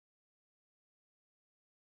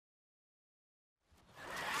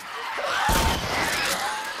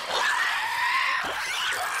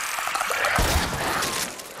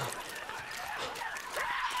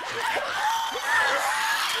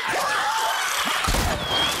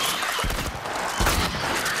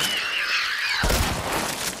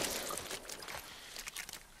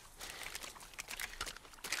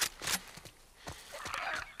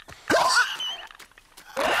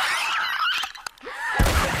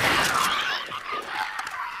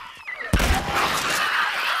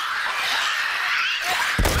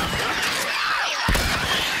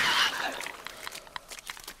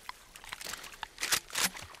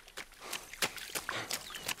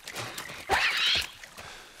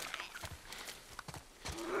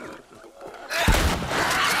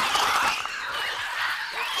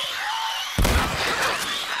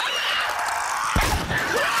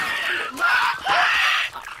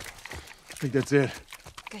think that's it.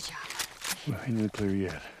 Good job. Well, ain't in the clear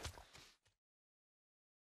yet.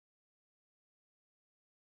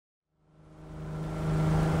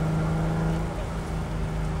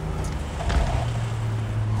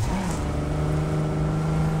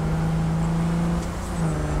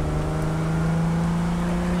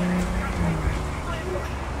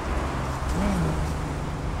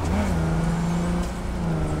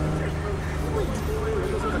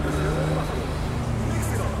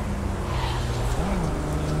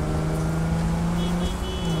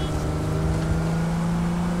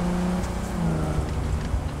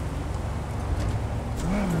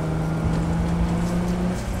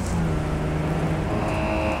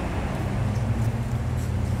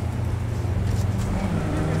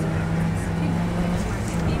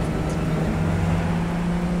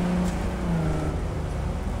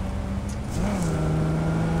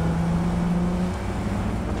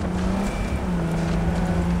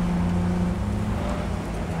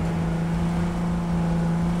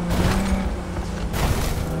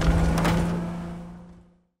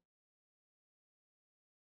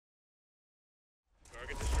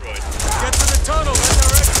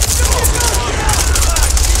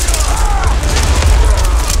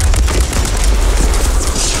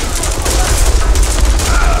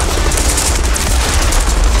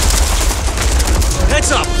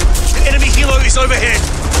 Overhead!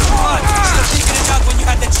 Come on! Should have taken it out when you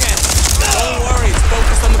had the chance. Don't worry,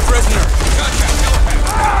 focus on the prisoner.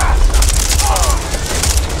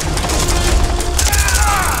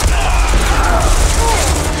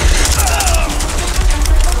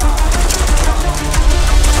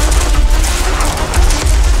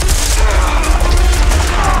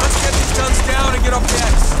 Let's get these guns down and get off the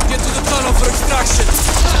X. Get to the tunnel for extraction.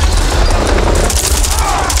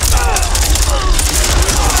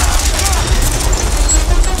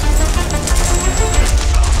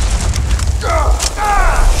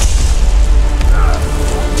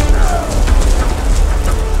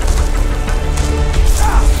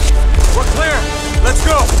 We're clear! Let's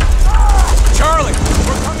go! Charlie,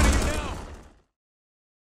 we're coming to you now!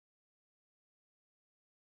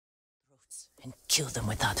 And kill them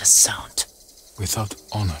without a sound. Without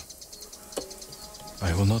honor,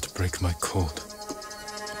 I will not break my code.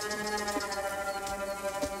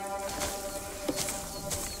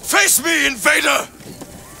 Face me, invader!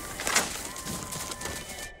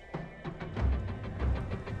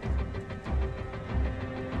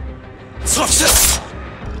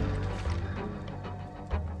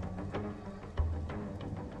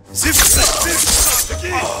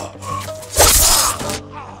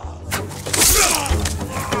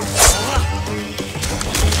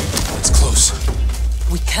 It's close.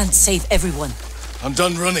 We can't save everyone. I'm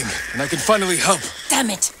done running, and I can finally help. Damn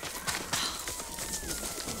it!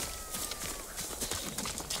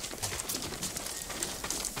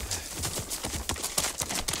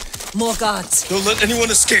 More guards. Don't let anyone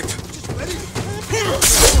escape.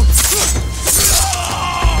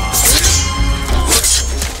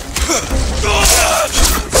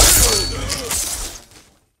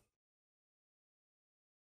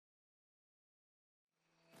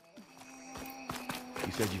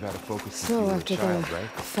 You said you've had a focus since So you were a after child, the right?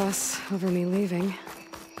 fuss over me leaving,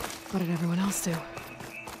 what did everyone else do?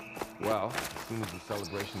 Well, as soon as the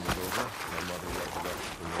celebration was over, my mother resurrected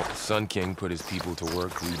from the Sun King put his people to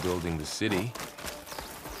work rebuilding the city,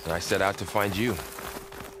 and I set out to find you.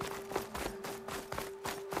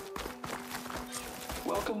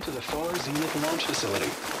 Welcome to the Thor Zenith launch facility.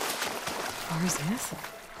 Thor Zenith?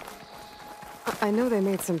 I know they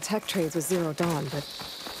made some tech trades with Zero Dawn, but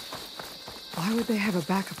why would they have a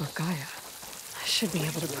backup of Gaia? I should be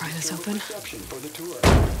able to pry this open. For the tour.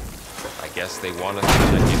 I guess they want us to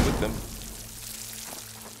check in with them.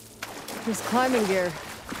 There's climbing gear.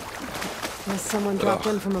 Unless someone dropped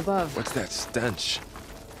in from above. What's that stench?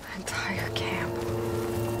 Entire camp.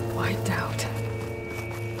 Wiped out.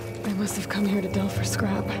 They must have come here to delve for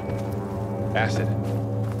scrap. Acid.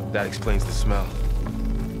 That explains the smell.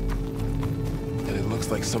 And it looks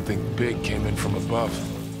like something big came in from above.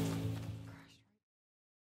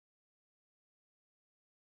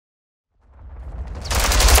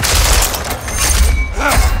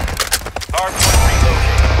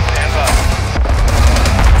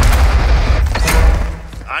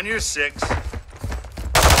 On your 6. Throwing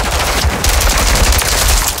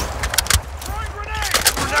grenade!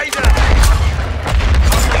 Grenade down!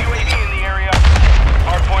 Hostile UAV in the area.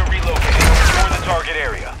 Hardpoint relocated. Secure the target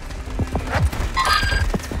area.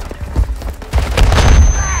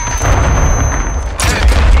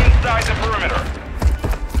 Enemy inside the perimeter.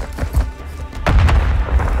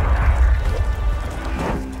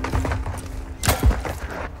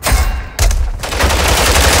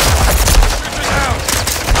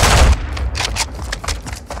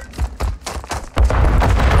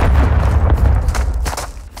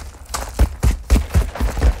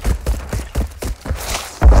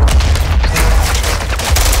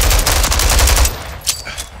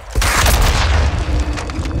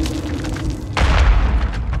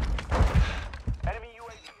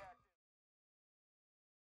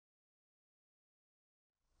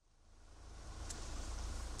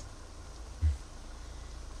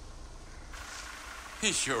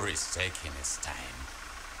 He sure is taking his time.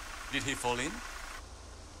 Did he fall in?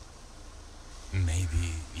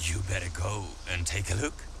 Maybe you better go and take a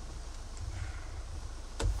look.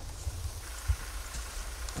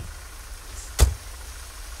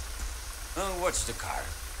 Oh, watch the car.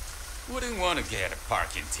 Wouldn't want to get a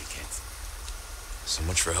parking ticket. So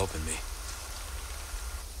much for helping me.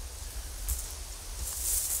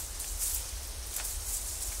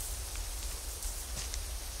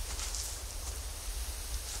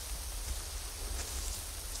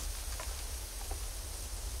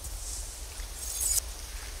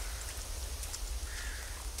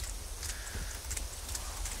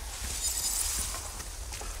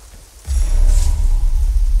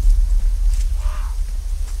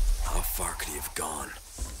 How far could he have gone?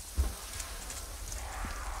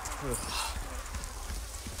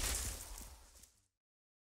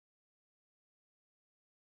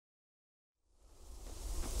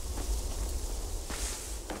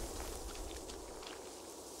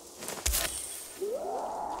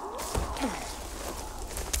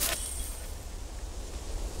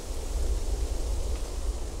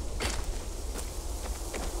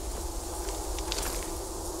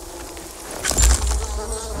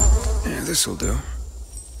 Yeah, this'll do.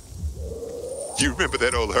 You remember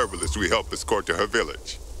that old herbalist we helped escort to her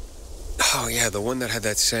village? Oh, yeah, the one that had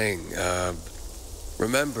that saying,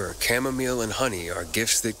 remember, chamomile and honey are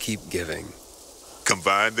gifts that keep giving.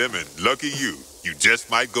 Combine them and lucky you just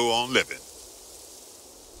might go on living.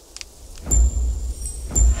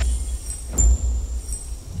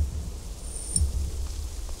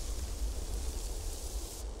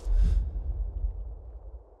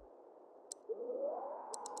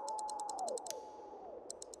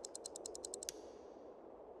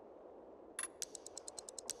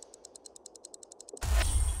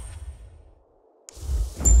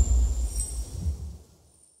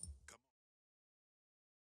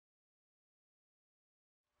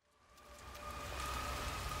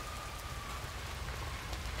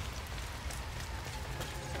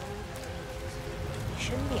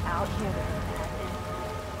 Shouldn't be out here with that.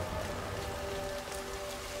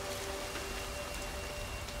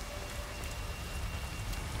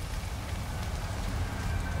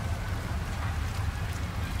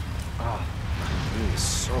 Ah, my knee is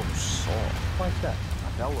so sore. Like that.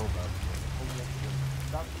 A bellow bug.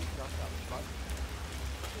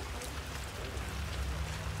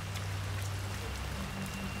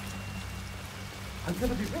 I'm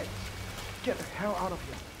gonna be rich. Get the hell out of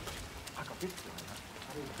here. I got this guy.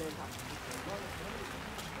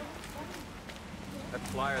 That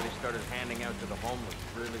flyer they started handing out to the homeless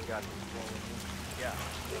really got me swollen. Yeah.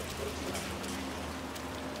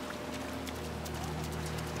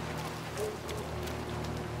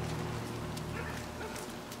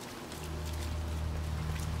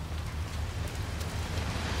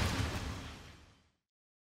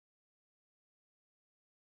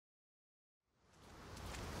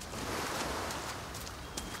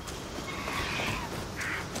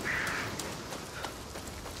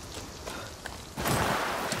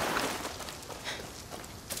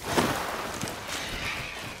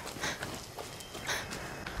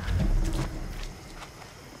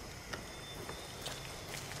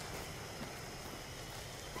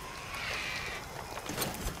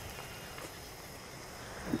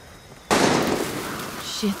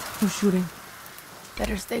 Shit, who's shooting?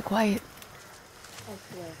 Better stay quiet. I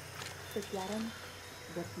swear, the Yaran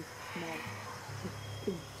doesn't smell. It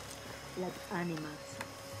stinks like animals.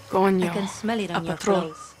 Coño, I can smell it on a your patrol.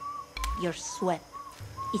 clothes, your sweat.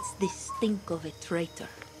 It's the stink of a traitor.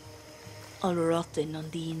 All rotten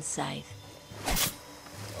on the inside.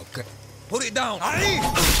 Okay. Put it down!